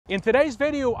In today's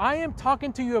video, I am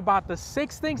talking to you about the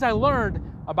 6 things I learned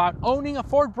about owning a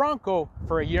Ford Bronco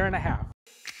for a year and a half.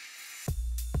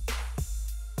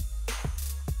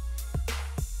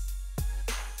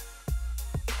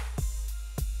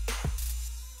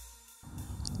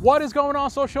 What is going on,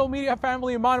 social media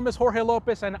family? My name is Jorge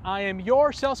Lopez and I am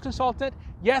your sales consultant.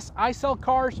 Yes, I sell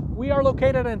cars. We are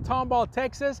located in Tomball,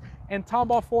 Texas, and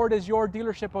Tomball Ford is your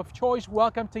dealership of choice.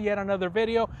 Welcome to yet another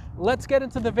video. Let's get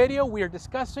into the video. We are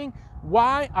discussing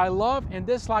why I love and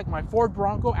dislike my Ford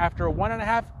Bronco after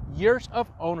 1.5 years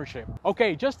of ownership.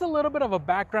 Okay, just a little bit of a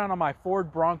background on my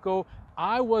Ford Bronco.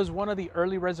 I was one of the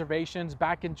early reservations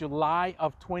back in July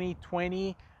of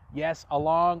 2020. Yes, a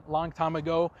long time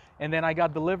ago. And then I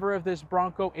got delivery of this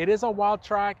Bronco. It is a wild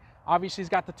track. Obviously, it's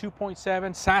got the 2.7.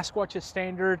 Sasquatch is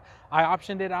standard. I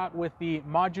optioned it out with the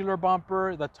modular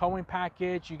bumper, the towing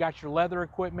package. You got your leather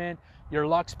equipment, your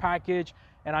Lux package.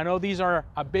 And I know these are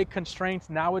a big constraints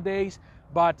nowadays,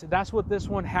 but that's what this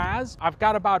one has. I've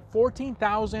got about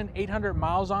 14,800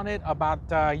 miles on it. About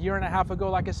a year and a half ago,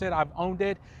 like I said, I've owned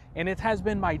it, and it has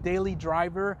been my daily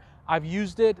driver. I've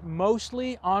used it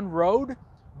mostly on road,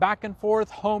 back and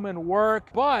forth, home and work,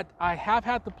 but I have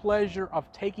had the pleasure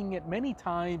of taking it many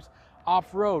times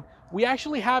off-road. We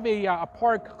actually have a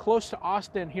park close to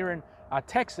Austin here in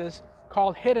Texas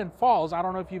called Hidden Falls. I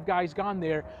don't know if you've guys gone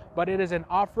there, but it is an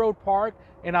off-road park,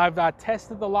 and I've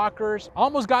tested the lockers,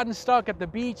 almost gotten stuck at the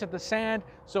beach, at the sand.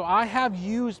 So I have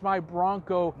used my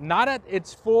Bronco, not at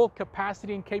its full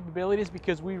capacity and capabilities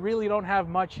because we really don't have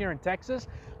much here in Texas,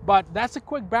 but that's a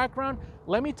quick background.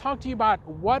 Let me talk to you about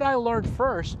what I learned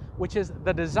first, which is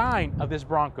the design of this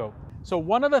Bronco. So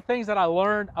one of the things that I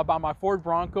learned about my Ford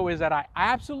Bronco is that I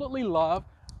absolutely love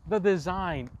the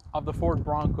design of the Ford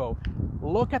Bronco.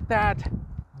 Look at that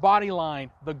body line,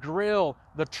 the grille,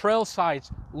 the trail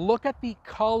sights. Look at the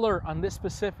color on this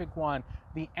specific one,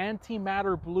 the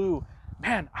antimatter blue.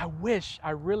 Man,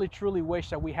 I really truly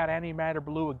wish that we had antimatter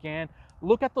blue again.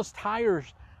 Look at those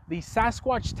tires. The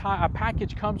Sasquatch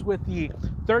package comes with the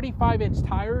 35-inch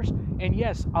tires. And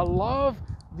yes, I love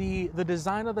the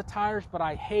design of the tires, but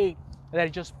I hate that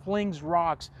it just flings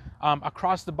rocks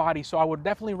across the body. So I would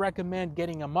definitely recommend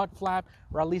getting a mud flap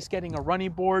or at least getting a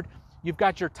running board. You've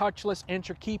got your touchless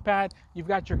enter keypad. You've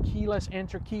got your keyless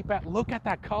enter keypad. Look at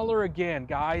that color again,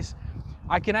 guys.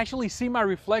 I can actually see my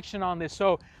reflection on this.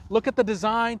 So look at the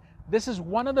design. This is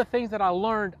one of the things that I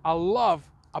learned I love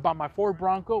about my Ford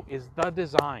Bronco is the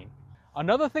design.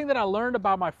 Another thing that I learned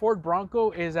about my Ford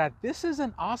Bronco is that this is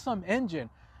an awesome engine.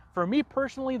 For me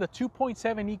personally, the 2.7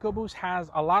 EcoBoost has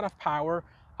a lot of power.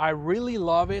 I really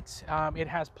love it. It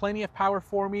has plenty of power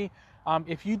for me.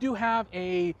 If you do have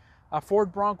a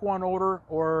Ford Bronco on order,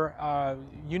 or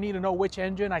you need to know which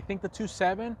engine, I think the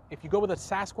 2.7, if you go with a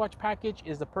Sasquatch package,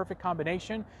 is the perfect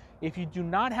combination. If you do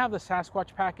not have the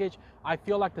Sasquatch package, I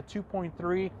feel like the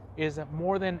 2.3 is a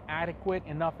more than adequate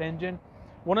enough engine.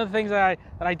 One of the things that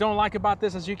I don't like about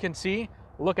this, as you can see,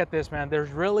 look at this, man. There's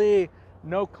really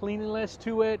no cleanliness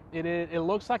to it. It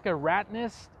looks like a rat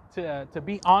nest, to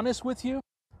be honest with you.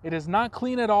 It is not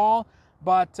clean at all,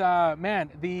 but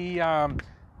man,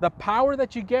 the power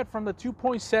that you get from the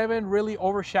 2.7 really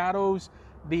overshadows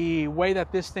the way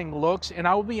that this thing looks. And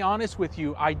I will be honest with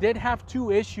you, I did have 2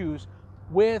 issues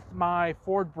with my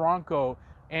Ford Bronco.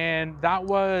 And that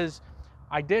was,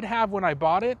 I did have, when I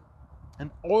bought it,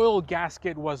 an oil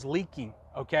gasket was leaking,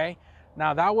 okay?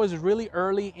 Now that was really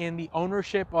early in the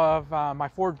ownership of my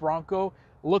Ford Bronco.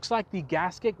 Looks like the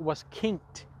gasket was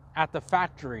kinked at the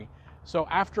factory. So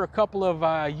after a couple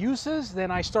of uses,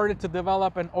 then I started to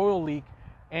develop an oil leak.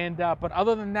 And but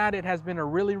other than that, it has been a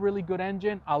really good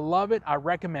engine. I love it. I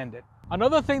recommend it.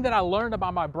 Another thing that I learned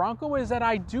about my Bronco is that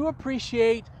I do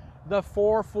appreciate the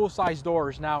 4 full-size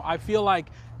doors. Now, I feel like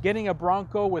getting a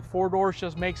Bronco with 4 doors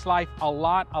just makes life a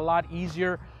lot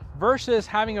easier versus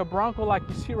having a Bronco like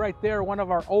you see right there, one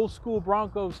of our old school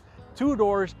Broncos, 2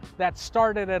 doors that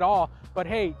started it all. But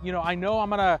hey, you know, I know I'm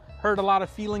gonna hurt a lot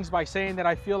of feelings by saying that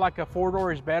I feel like a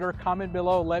 4-door is better. Comment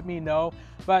below, let me know.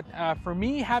 But for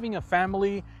me, having a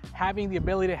family, having the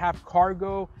ability to have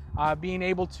cargo, being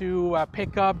able to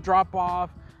pick up, drop off,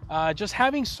 just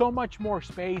having so much more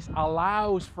space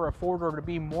allows for a 4-door to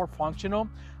be more functional.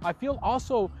 I feel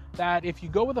also that if you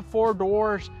go with the 4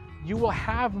 doors, you will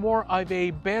have more of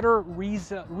a better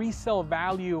resale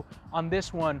value on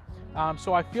this one.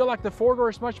 So I feel like the 4-door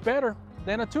is much better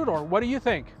than a 2-door. What do you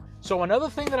think? So another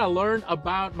thing that I learned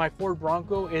about my Ford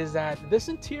Bronco is that this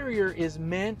interior is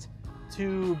meant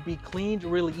to be cleaned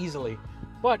really easily.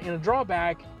 But in a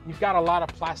drawback, you've got a lot of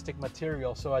plastic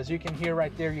material. So as you can hear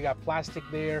right there, you got plastic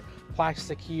there,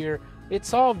 plastic here.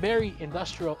 It's all very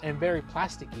industrial and very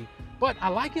plasticky, but I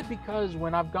like it because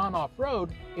when I've gone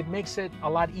off-road, it makes it a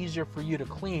lot easier for you to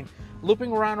clean.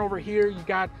 Looping around over here, you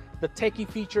got the techie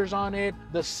features on it.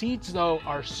 The seats though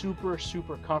are super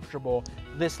comfortable.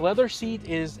 This leather seat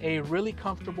is a really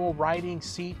comfortable riding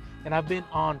seat, and I've been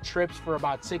on trips for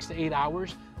about 6 to 8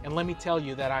 hours, and let me tell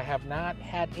you that I have not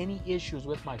had any issues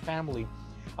with my family.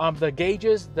 The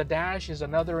gauges, the dash is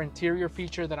another interior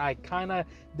feature that I kind of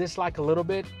dislike a little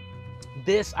bit.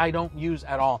 This I don't use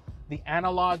at all. The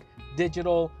analog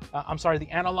the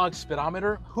analog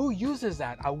speedometer, who uses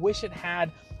that? I wish it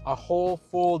had a whole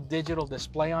full digital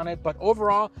display on it, but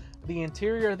overall the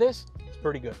interior of this is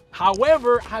pretty good.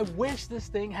 However, I wish this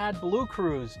thing had Blue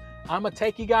Cruise. I'm a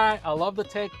techie guy. I love the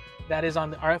tech that is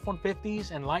on our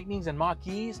F-150s and Lightnings and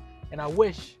Mach-E's, and I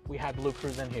wish we had Blue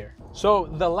Cruise in here. So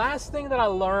the last thing that I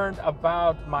learned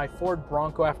about my Ford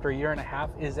Bronco after a year and a half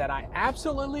is that I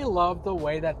absolutely love the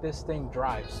way that this thing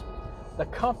drives. The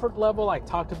comfort level, I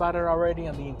talked about it already,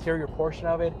 on the interior portion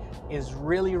of it is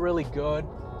really good.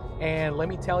 And let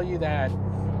me tell you that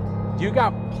you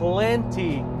got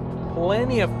plenty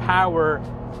of power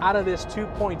out of this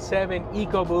 2.7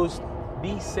 EcoBoost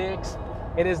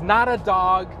V6. It is not a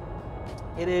dog.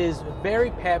 It is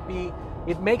very peppy.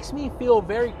 It makes me feel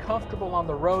very comfortable on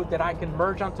the road, that I can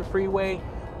merge onto freeway,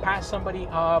 pass somebody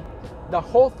up. The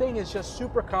whole thing is just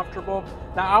super comfortable.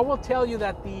 Now, I will tell you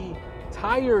that the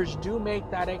tires do make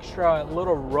that extra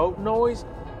little road noise,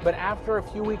 but after a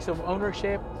few weeks of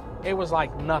ownership, it was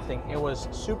like nothing. It was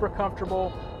super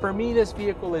comfortable. For me, this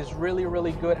vehicle is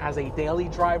really good as a daily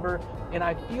driver, and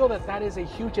I feel that that is a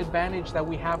huge advantage that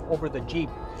we have over the Jeep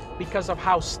because of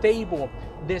how stable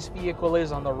this vehicle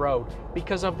is on the road,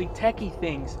 because of the techie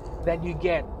things that you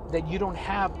get that you don't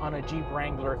have on a Jeep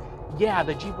Wrangler. Yeah,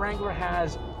 the Jeep Wrangler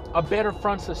has a better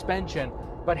front suspension,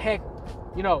 but heck,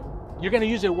 you know, you're gonna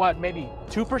use it, what, maybe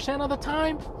 2% of the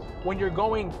time when you're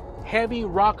going heavy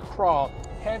rock crawl,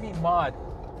 heavy mud.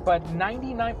 But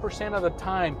 99% of the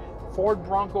time, Ford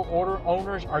Bronco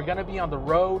owners are gonna be on the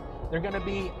road, they're gonna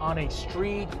be on a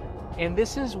street, and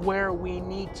this is where we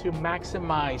need to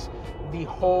maximize the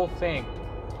whole thing.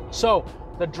 So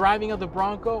the driving of the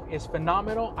Bronco is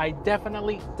phenomenal. I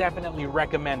definitely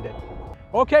recommend it.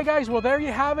 Okay guys, well there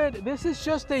you have it. This is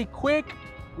just a quick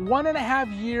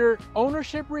 1.5 year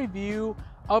ownership review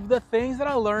of the things that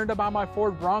I learned about my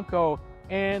Ford Bronco.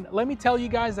 And let me tell you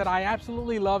guys that I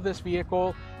absolutely love this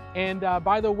vehicle. And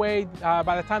by the way,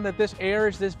 by the time that this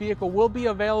airs, this vehicle will be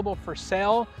available for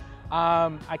sale.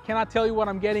 I cannot tell you what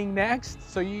I'm getting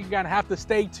next, so you're gonna have to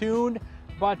stay tuned.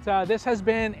 But this has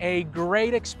been a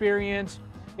great experience.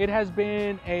 It has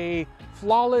been a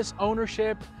flawless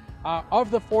ownership of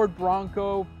the Ford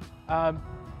Bronco.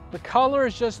 The color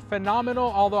is just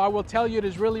phenomenal, although I will tell you it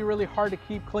is really hard to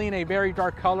keep clean a very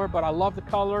dark color, but I love the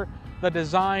color, the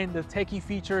design, the techie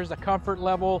features, the comfort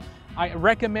level. I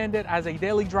recommend it as a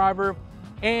daily driver.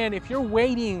 And if you're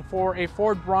waiting for a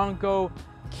Ford Bronco,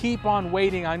 keep on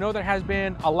waiting. I know there has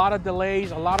been a lot of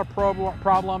delays, a lot of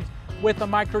problems with the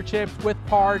microchips, with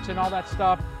parts and all that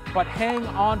stuff, but hang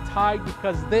on tight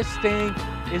because this thing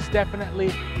is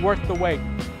definitely worth the wait.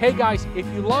 Hey guys, if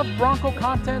you love Bronco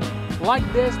content like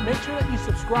this, make sure that you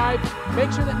subscribe,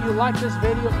 make sure that you like this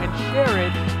video and share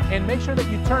it, and make sure that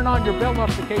you turn on your bell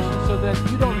notifications so that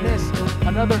you don't miss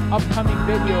another upcoming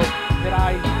video that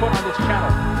I put on this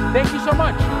channel. Thank you so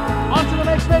much. On to the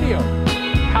next video.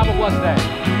 Have a blessed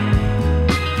day.